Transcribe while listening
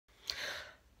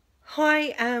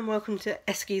Hi and welcome to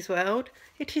Eskie's World.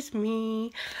 It is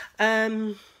me.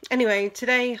 Anyway,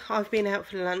 today I've been out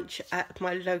for lunch at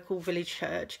my local village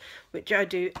church, which I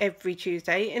do every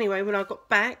Tuesday. Anyway, when I got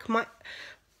back,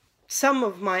 some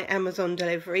of my Amazon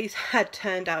deliveries had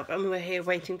turned up and were here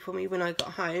waiting for me when I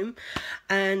got home,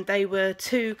 and they were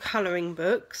 2 colouring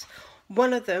books.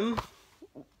 One of them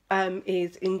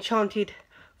is Enchanted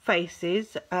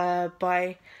Faces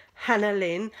by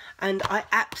Lynn, and I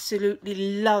absolutely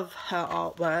love her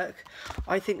artwork.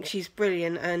 I think she's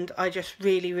brilliant and I just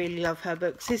really love her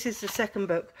books. This is the second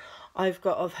book I've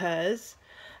got of hers,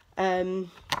 so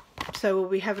we'll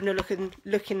be having a look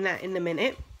in that in a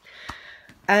minute.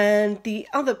 And the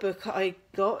other book I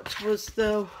got was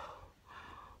the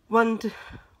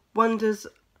Wondrous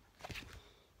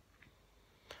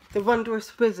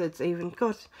Wizards. Even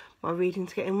God, my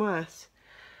reading's getting worse.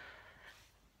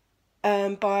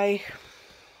 By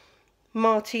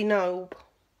Marty Nob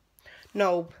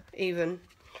even,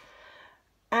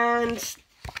 and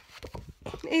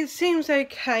it seems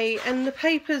okay, and the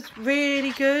paper's really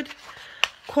good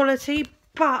quality,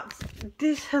 but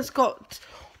this has got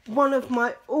one of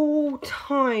my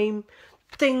all-time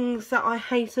things that I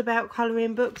hate about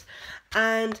colouring books,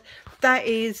 and that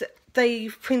is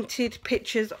they've printed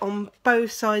pictures on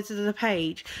both sides of the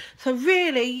page. So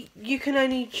really, you can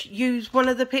only use one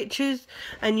of the pictures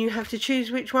and you have to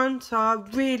choose which one. So I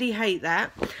really hate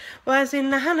that. Whereas in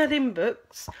the Lynn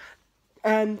books,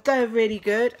 they're really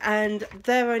good, and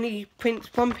they're only prints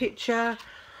one picture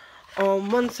on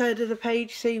one side of the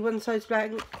page. See, one side's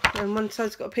blank and one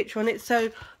side's got a picture on it.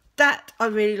 So that I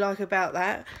really like about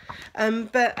that.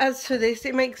 But as for this,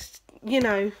 it makes, you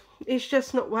know, it's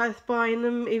just not worth buying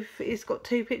them if it's got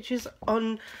 2 pictures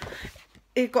on.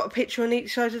 It's got a picture on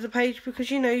each side of the page, because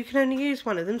you know you can only use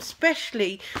one of them,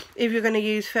 especially if you're going to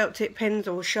use felt tip pens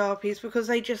or Sharpies, because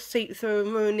they just seep through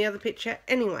and ruin the other picture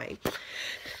anyway.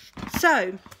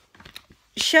 So,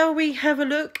 shall we have a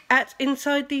look at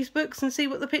inside these books and see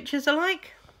what the pictures are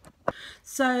like?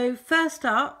 So first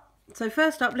up,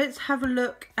 let's have a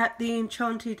look at the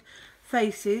Enchanted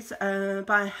Faces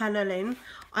by Lynn.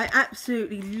 I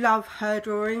absolutely love her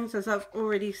drawings, as I've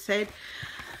already said,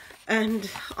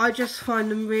 and I just find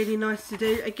them really nice to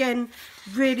do. Again,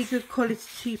 really good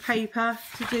quality paper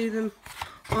to do them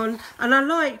on, and I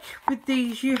like with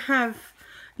these you have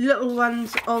little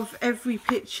ones of every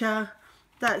picture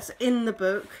that's in the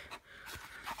book,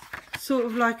 sort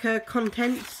of like a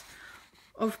contents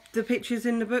of the pictures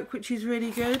in the book, which is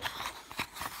really good.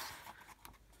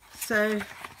 So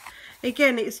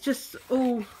again, it's just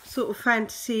all sort of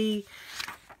fantasy,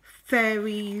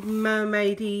 fairy,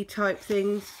 mermaidy type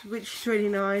things, which is really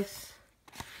nice.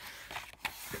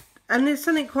 And there's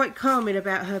something quite calming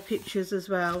about her pictures as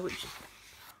well, which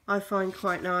I find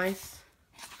quite nice.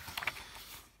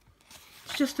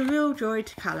 It's just a real joy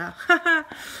to colour.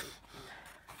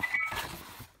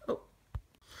 Oh.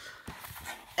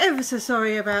 Ever so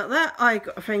sorry about that. I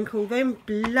got a phone call then.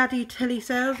 Bloody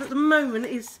telesales at the moment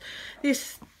is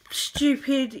this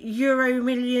stupid Euro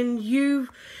Million. You've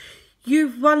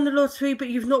won the lottery, but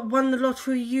you've not won the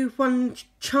lottery. You've won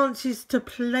chances to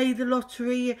play the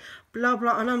lottery, blah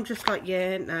blah, and I'm just like,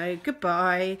 yeah, no,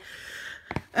 goodbye.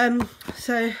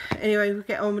 So anyway, we'll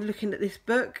get on with looking at this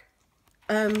book.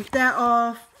 There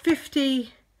are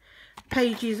 50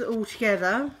 pages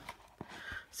altogether,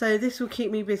 so this will keep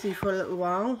me busy for a little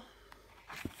while.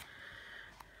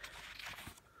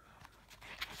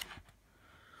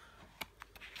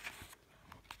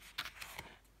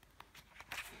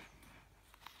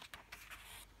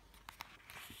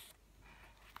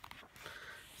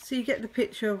 So you get the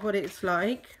picture of what it's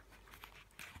like.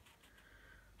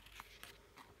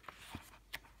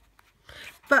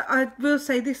 But I will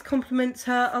say this complements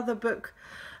her other book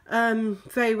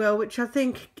very well, which I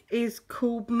think is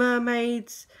called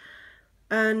Mermaids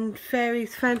and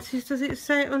Fairies Fantasies. Does it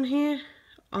say it on here?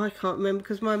 I can't remember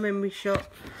because my memory's shot.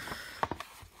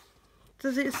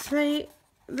 Does it say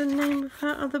the name of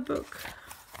her other book?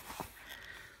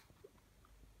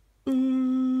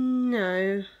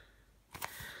 No.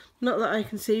 Not that I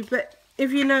can see, but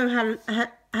if you know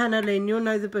Lynn, you'll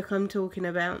know the book I'm talking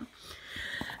about.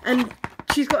 And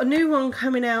she's got a new one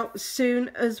coming out soon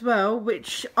as well,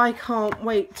 which I can't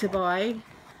wait to buy.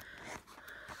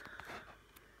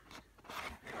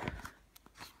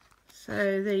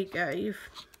 So there you go.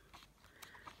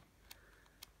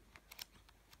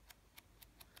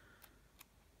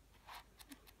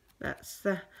 That's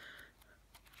the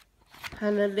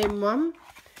Lynn one.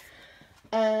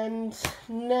 And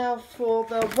now for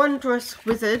the Wondrous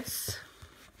Wizards,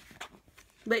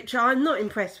 which I'm not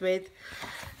impressed with.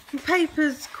 The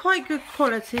paper's quite good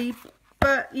quality,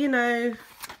 But you know,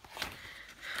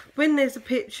 when there's a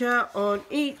picture on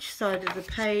each side of the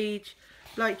page,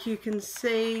 like you can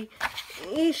see,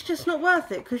 it's just not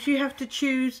worth it, because you have to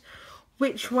choose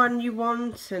which one you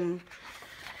want and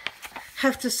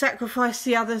have to sacrifice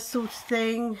the other sort of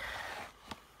thing.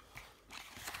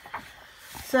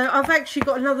 So I've actually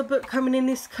got another book coming in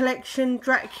this collection,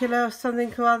 Dracula or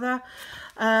something or other.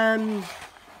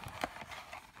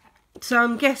 So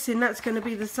I'm guessing that's going to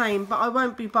be the same, but I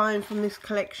won't be buying from this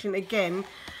collection again,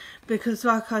 because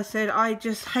like I said, I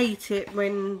just hate it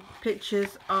when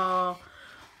pictures are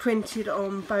printed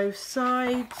on both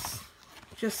sides.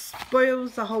 Just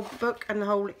spoils the whole book and the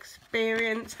whole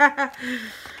experience. Oh,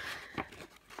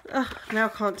 now I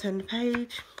can't turn the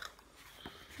page.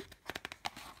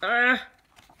 There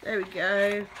we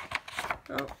go.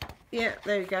 Oh, yeah,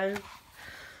 there we go.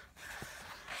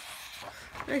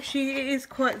 Actually, it is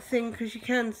quite thin, because you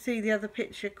can see the other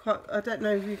picture quite. I don't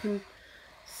know if you can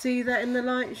see that in the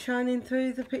light shining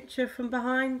through the picture from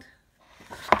behind.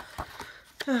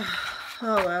 Oh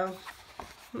well.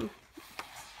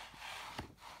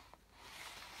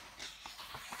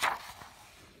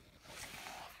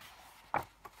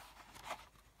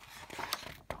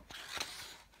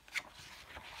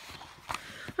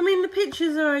 I mean, the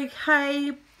pictures are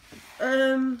okay,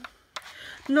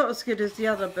 not as good as the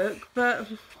other book, but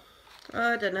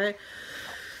I don't know,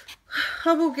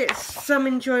 I will get some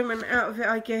enjoyment out of it,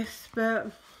 I guess.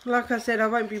 But like I said, I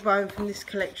won't be buying from this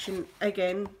collection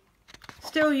again.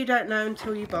 Still, you don't know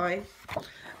until you buy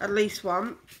at least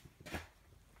one.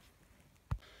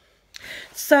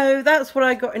 So that's what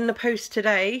I got in the post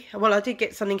today. Well, I did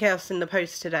get something else in the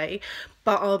post today,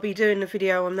 but I'll be doing a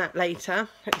video on that later.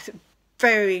 It's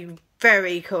very,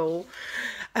 very cool.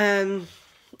 I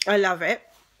love it.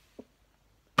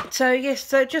 So yes,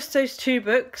 so just those two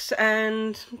books,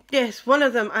 and yes, one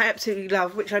of them I absolutely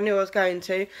love, which I knew I was going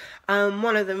to.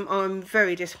 One of them I'm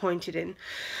very disappointed in.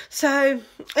 So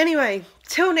anyway,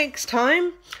 till next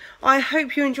time, I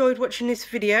hope you enjoyed watching this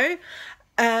video.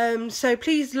 So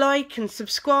please like and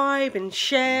subscribe and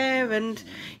share, and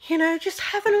you know, just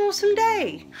have an awesome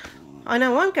day. I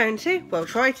know I'm going to, well,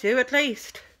 try to at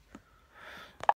least.